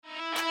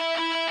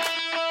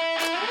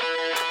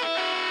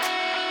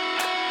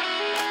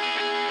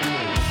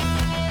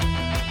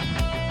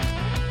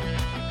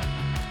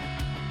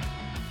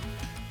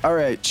All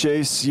right,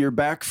 Chase, you're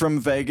back from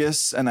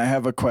Vegas, and I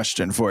have a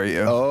question for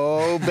you.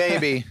 Oh,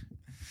 baby.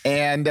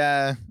 And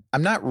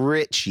I'm not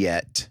rich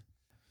yet.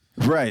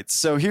 Right.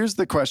 So here's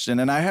the question,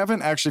 and I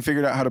haven't actually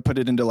figured out how to put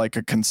it into like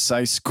a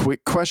concise,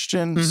 quick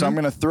question. So I'm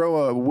going to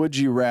throw a would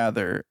you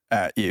rather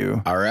at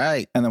you. All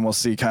right. And then we'll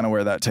see kind of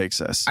where that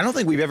takes us. I don't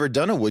think we've ever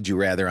done a would you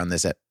rather on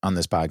this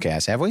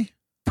podcast, have we?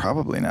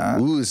 Probably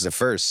not. Ooh, this is the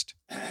first,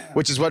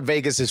 which is what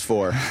Vegas is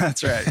for.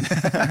 That's right.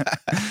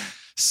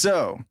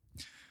 So,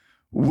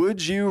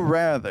 would you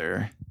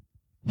rather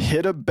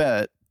hit a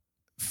bet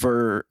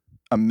for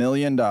 $1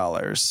 million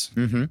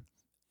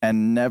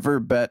and never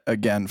bet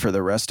again for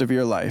the rest of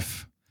your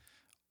life,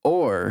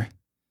 or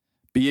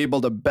be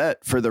able to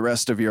bet for the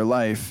rest of your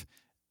life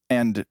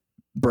and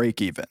break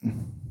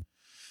even?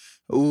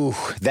 Ooh,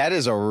 that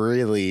is a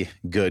really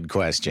good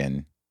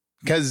question,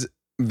 because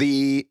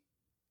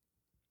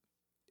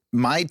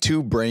my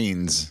two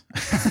brains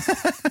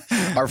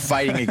are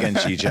fighting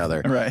against each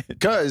other. Right.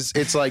 Because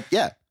it's like,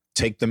 yeah,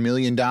 take the $1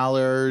 million.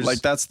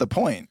 Like, that's the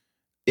point.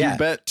 Yeah. You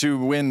bet to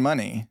win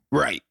money.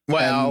 Right.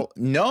 Well,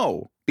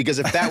 no, because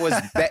if that was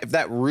if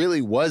that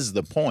really was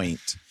the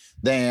point,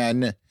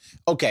 then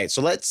okay,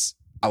 so let's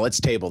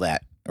table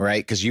that,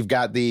 right? Because you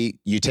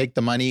take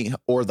the money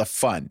or the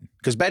fun,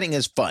 because betting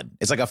is fun.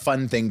 It's like a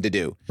fun thing to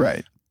do.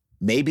 Right.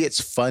 Maybe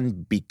it's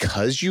fun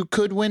because you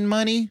could win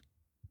money.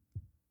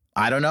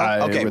 I don't know.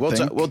 Okay,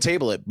 we'll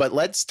table it, but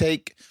let's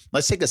take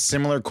a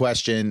similar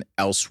question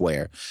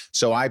elsewhere.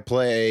 So I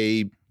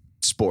play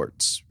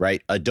sports,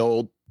 right?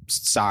 Adult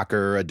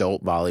soccer,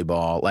 adult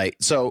volleyball. Like,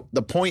 so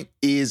the point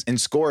is, and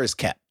score is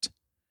kept,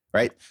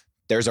 right?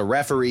 There's a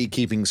referee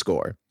keeping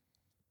score.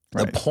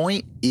 Right. The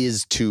point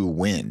is to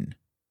win,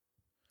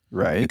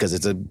 right? Because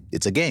it's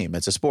a game,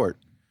 it's a sport.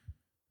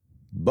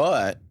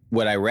 But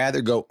would I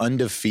rather go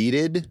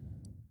undefeated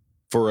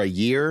for a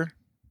year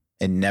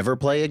and never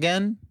play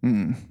again?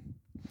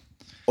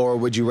 Or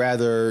would you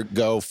rather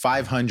go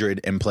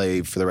 500 and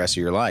play for the rest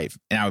of your life?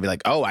 And I would be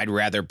like, oh, I'd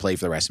rather play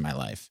for the rest of my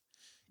life.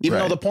 Even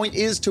though the point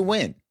is to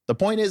win. The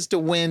point is to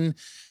win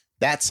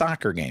that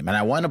soccer game. And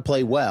I want to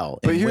play well.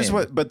 But here's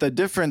but the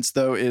difference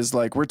though is,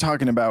 like, we're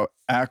talking about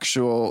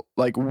actual,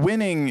 like,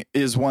 winning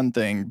is one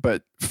thing,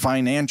 but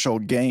financial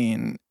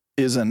gain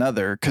is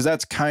another. Cause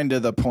that's kind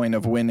of the point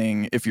of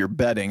winning if you're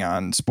betting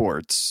on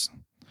sports.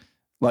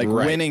 Like,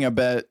 winning a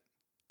bet,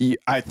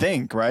 I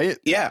think, right?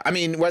 Yeah. I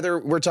mean, whether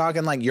we're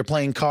talking like you're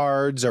playing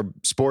cards or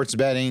sports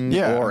betting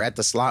or at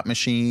the slot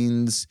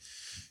machines,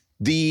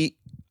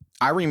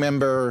 I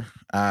remember,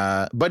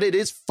 but it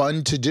is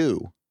fun to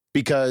do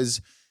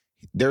because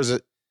so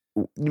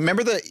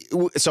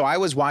I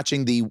was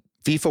watching the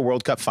FIFA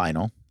World Cup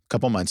final a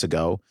couple months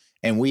ago,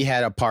 and we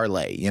had a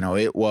parlay. You know,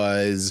 it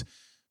was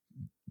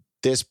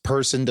this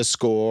person to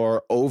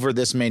score over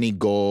this many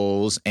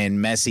goals, and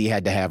Messi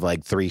had to have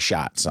like 3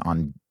 shots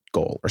on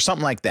goal or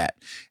something like that.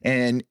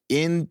 And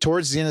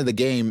towards the end of the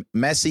game,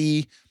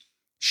 Messi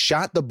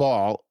shot the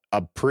ball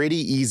a pretty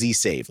easy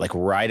save, like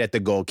right at the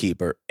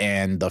goalkeeper.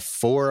 And the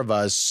 4 of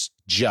us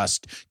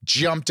just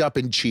jumped up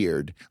and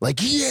cheered like,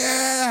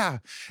 yeah.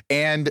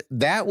 And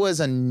that was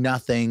a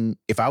nothing.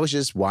 If I was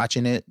just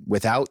watching it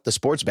without the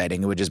sports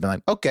betting, it would just be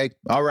like, okay,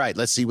 all right,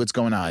 let's see what's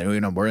going on.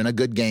 You know, we're in a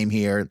good game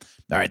here.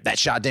 All right, that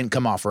shot didn't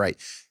come off right.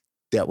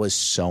 That was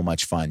so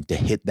much fun to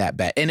hit that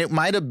bet. And I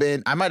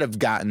might have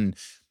gotten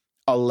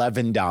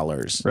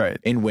 $11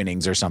 in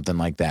winnings or something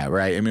like that,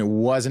 right? I mean, it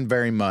wasn't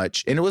very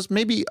much, and it was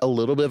maybe a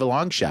little bit of a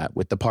long shot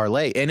with the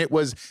parlay, and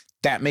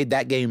that made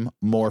that game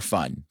more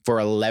fun. For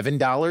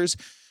 $11,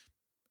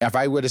 if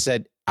I would have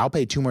said, I'll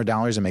pay $2 more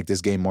and make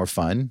this game more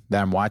fun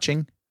that I'm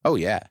watching, oh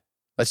yeah,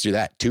 let's do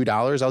that.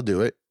 $2, I'll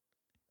do it.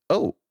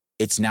 Oh,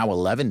 it's now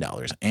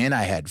 $11 and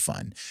I had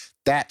fun.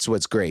 That's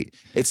what's great.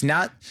 It's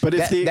not, but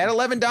if that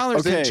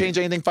 $11 didn't change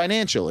anything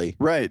financially.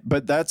 Right.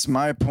 But that's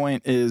my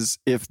point, is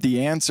if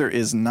the answer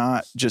is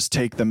not just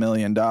take the $1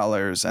 million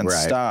and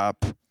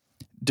stop,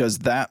 does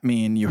that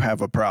mean you have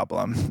a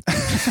problem?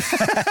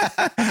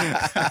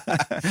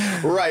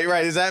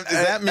 Right. Does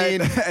that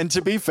mean? And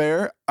to be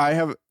fair,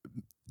 I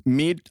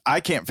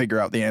can't figure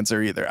out the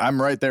answer either.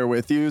 I'm right there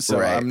with you. So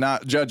I'm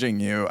not judging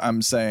you.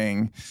 I'm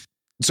saying,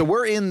 so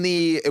we're and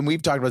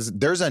we've talked about this,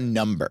 there's a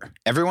number.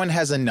 Everyone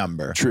has a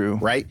number. True.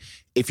 Right?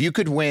 If you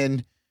could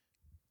win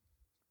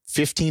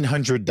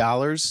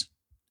 $1,500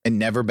 and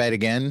never bet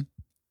again,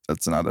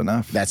 that's not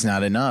enough. That's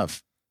not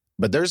enough.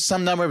 But there's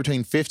some number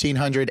between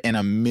 1,500 and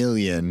 $1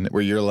 million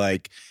where you're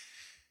like,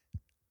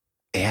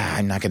 yeah,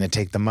 I'm not going to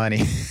take the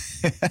money.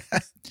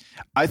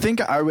 I think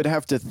I would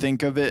have to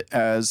think of it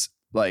as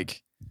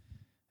like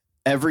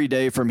every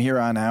day from here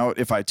on out,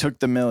 if I took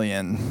the $1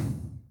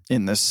 million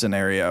in this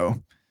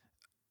scenario,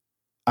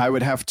 I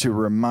would have to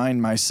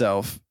remind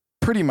myself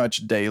pretty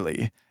much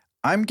daily,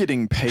 I'm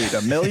getting paid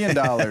 $1 million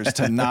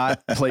to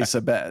not place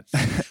a bet.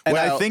 And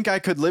I think I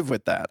could live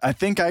with that. I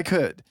think I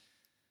could.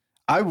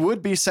 I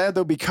would be sad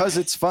though, because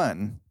it's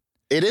fun.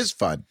 It is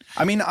fun.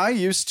 I mean,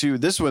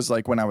 this was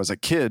like when I was a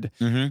kid,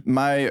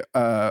 my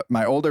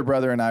older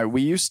brother and I,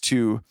 we used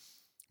to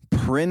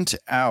print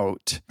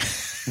out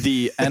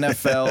the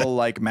NFL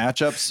like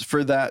matchups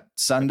for that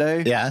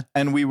Sunday. Yeah.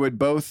 And we would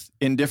both,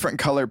 in different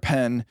color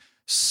pen,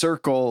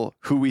 circle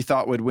who we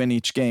thought would win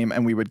each game,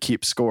 and we would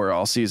keep score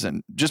all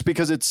season, just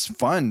because it's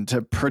fun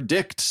to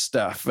predict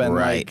stuff and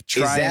like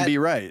try and be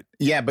right.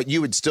 Yeah, but you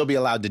would still be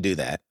allowed to do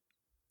that.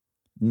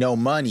 No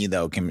money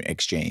though can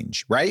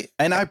exchange, right?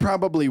 And I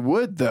probably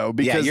would though,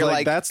 because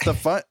like that's the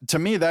fun. To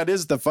me, that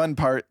is the fun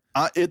part.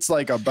 It's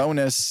like a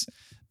bonus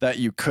that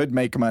you could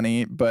make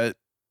money, but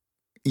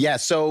yeah.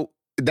 So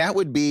that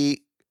would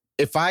be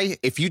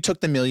if you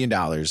took the $1 million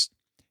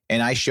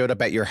and I showed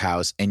up at your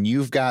house and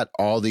you've got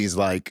all these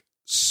like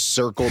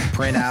circled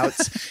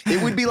printouts,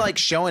 it would be like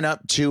showing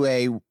up to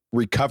a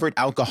recovered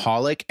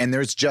alcoholic and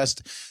there's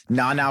just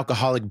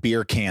non-alcoholic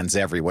beer cans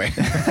everywhere.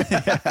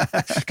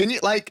 Can you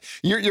like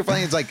you're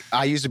playing? It's like,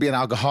 I used to be an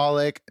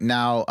alcoholic,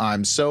 now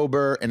I'm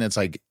sober, and it's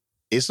like,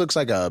 this looks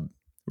like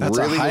that's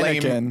really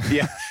lame.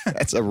 Yeah,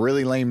 that's a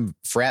really lame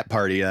frat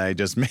party I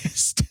just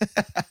missed.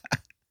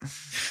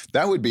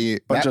 That would be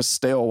bunch of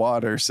stale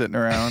water sitting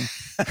around.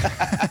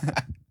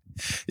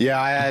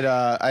 Yeah,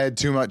 I had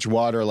too much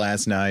water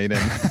last night,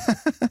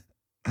 and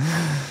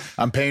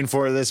I'm paying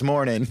for it this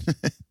morning.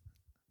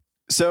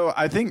 So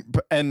I think,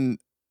 and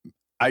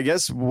I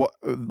guess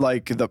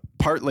like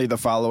partly the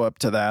follow up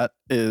to that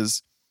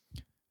is,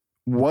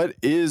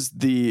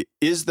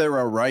 is there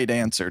a right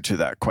answer to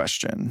that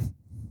question?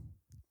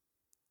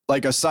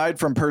 Like, aside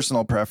from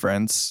personal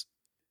preference,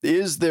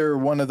 is there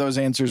one of those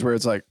answers where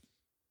it's like,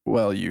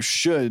 well, you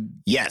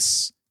should?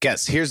 Yes.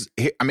 Guess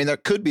I mean, there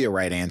could be a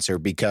right answer,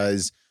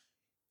 because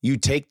you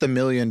take the $1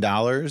 million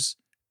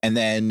and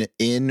then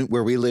in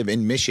where we live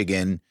in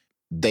Michigan,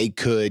 they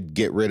could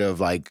get rid of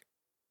like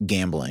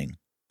gambling,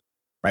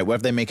 right? What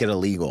if they make it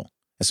illegal?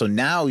 And so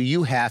now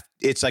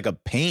it's like a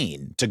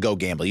pain to go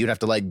gamble. You'd have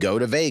to like go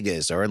to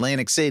Vegas or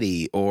Atlantic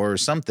City or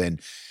something.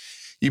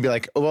 You'd be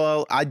like,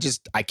 well, I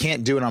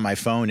can't do it on my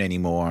phone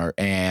anymore.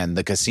 And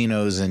the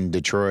casinos in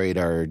Detroit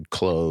are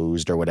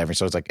closed or whatever.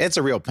 So it's like, it's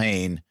a real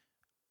pain.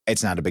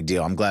 It's not a big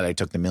deal. I'm glad I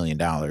took the $1 million.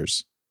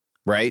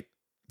 Right?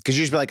 Because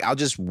you just be like, I'll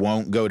just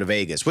won't go to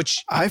Vegas,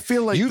 which I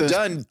feel like you've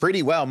done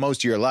pretty well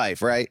most of your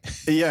life, right?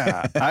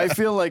 Yeah. I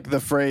feel like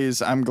the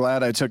phrase, I'm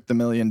glad I took the $1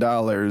 million,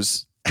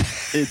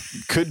 it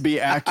could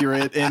be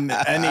accurate in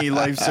any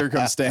life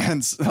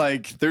circumstance.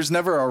 Like, there's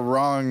never a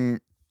wrong,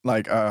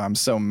 like, oh, I'm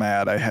so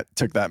mad I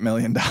took that $1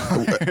 million.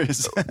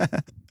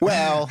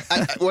 Well,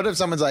 what if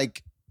someone's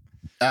like,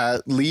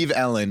 leave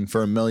Ellen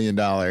for $1 million?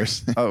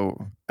 Oh,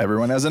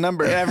 everyone has a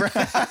number.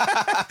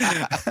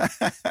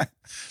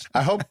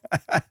 I hope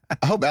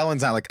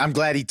Ellen's not like, I'm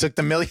glad he took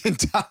the $1 million.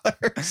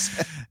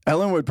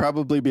 Ellen would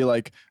probably be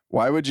like,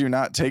 why would you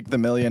not take the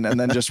 $1 million and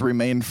then just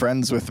remain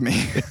friends with me?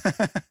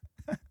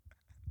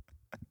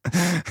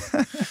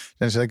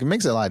 And she's like, it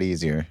makes it a lot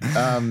easier.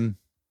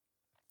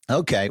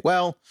 Okay.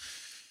 Well,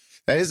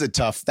 that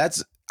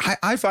is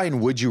I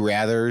find would you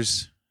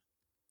rathers,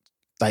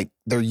 like,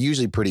 they're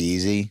usually pretty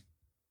easy.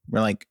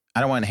 We're like, I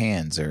don't want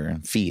hands or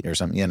feet or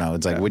something,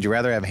 it's like, would you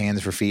rather have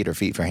hands for feet or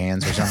feet for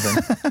hands or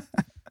something?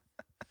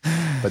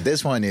 But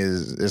this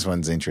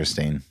one's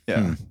interesting.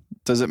 Yeah.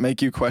 Does it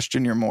make you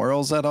question your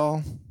morals at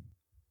all?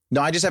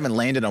 No, I just haven't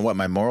landed on what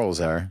my morals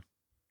are,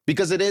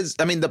 because it is,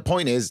 I mean, the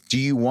point is, do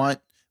you want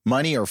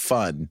money or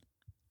fun?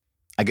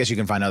 I guess you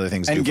can find other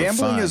things to do for fun. And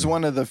gambling is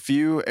one of the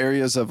few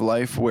areas of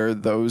life where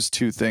those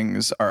two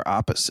things are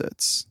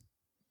opposites.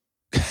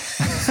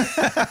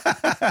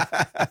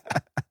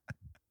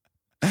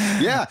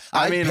 Yeah.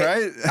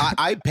 Right?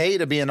 I pay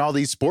to be in all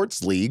these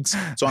sports leagues,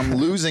 so I'm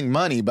losing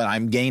money, but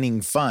I'm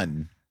gaining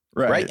fun.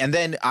 Right. And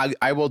then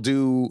I will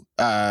do,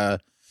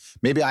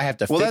 maybe I have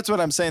to. Well, that's what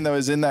I'm saying, though,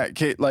 is in that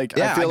case, like,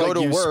 yeah, I feel like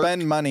you work,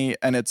 spend money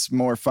and it's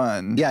more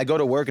fun. Yeah. I go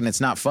to work and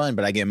it's not fun,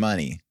 but I get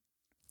money.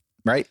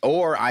 Right.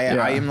 Or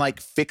I am like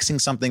fixing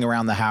something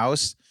around the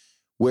house,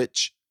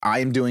 which I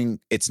am doing.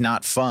 It's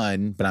not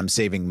fun, but I'm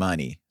saving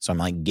money. So I'm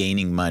like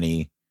gaining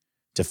money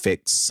to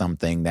fix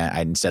something that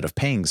instead of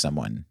paying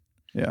someone.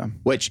 Yeah.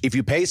 Which, if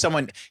you pay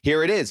someone,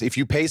 here it is. If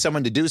you pay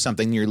someone to do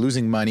something, you're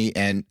losing money,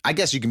 and I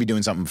guess you can be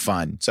doing something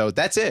fun. So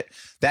that's it.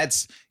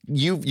 That's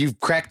you've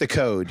cracked the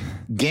code.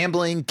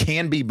 Gambling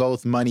can be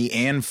both money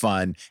and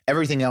fun.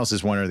 Everything else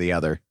is one or the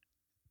other.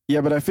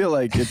 Yeah, but I feel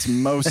like it's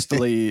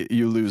mostly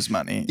you lose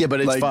money. Yeah, but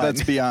it's like, fun.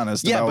 Let's be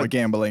honest about what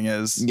gambling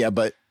is. Yeah,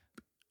 but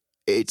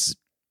it's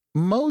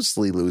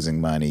mostly losing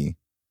money,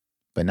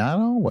 but not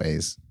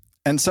always.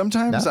 And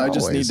sometimes I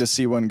just need to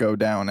see one go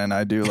down, and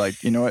I do like,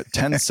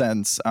 10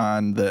 cents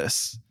on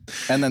this,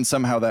 and then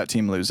somehow that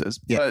team loses.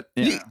 Yeah.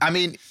 But I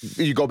mean,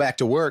 you go back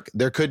to work,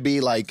 there could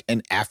be like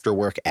an after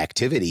work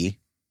activity.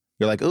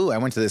 You're like, ooh, I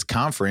went to this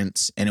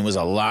conference and it was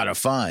a lot of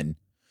fun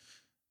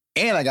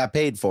and I got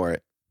paid for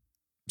it.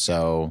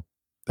 So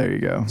there you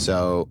go.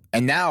 So,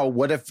 and now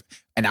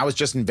and I was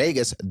just in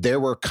Vegas, there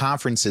were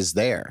conferences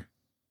there.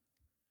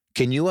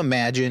 Can you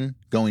imagine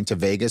going to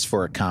Vegas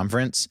for a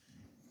conference?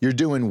 You're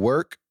doing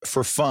work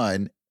for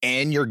fun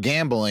and you're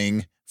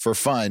gambling for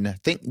fun. I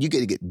think you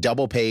get to get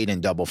double paid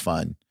and double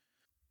fun.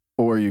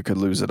 or you could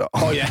lose it all.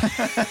 Oh, yeah.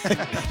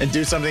 And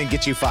do something and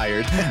get you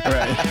fired.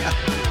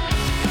 Right.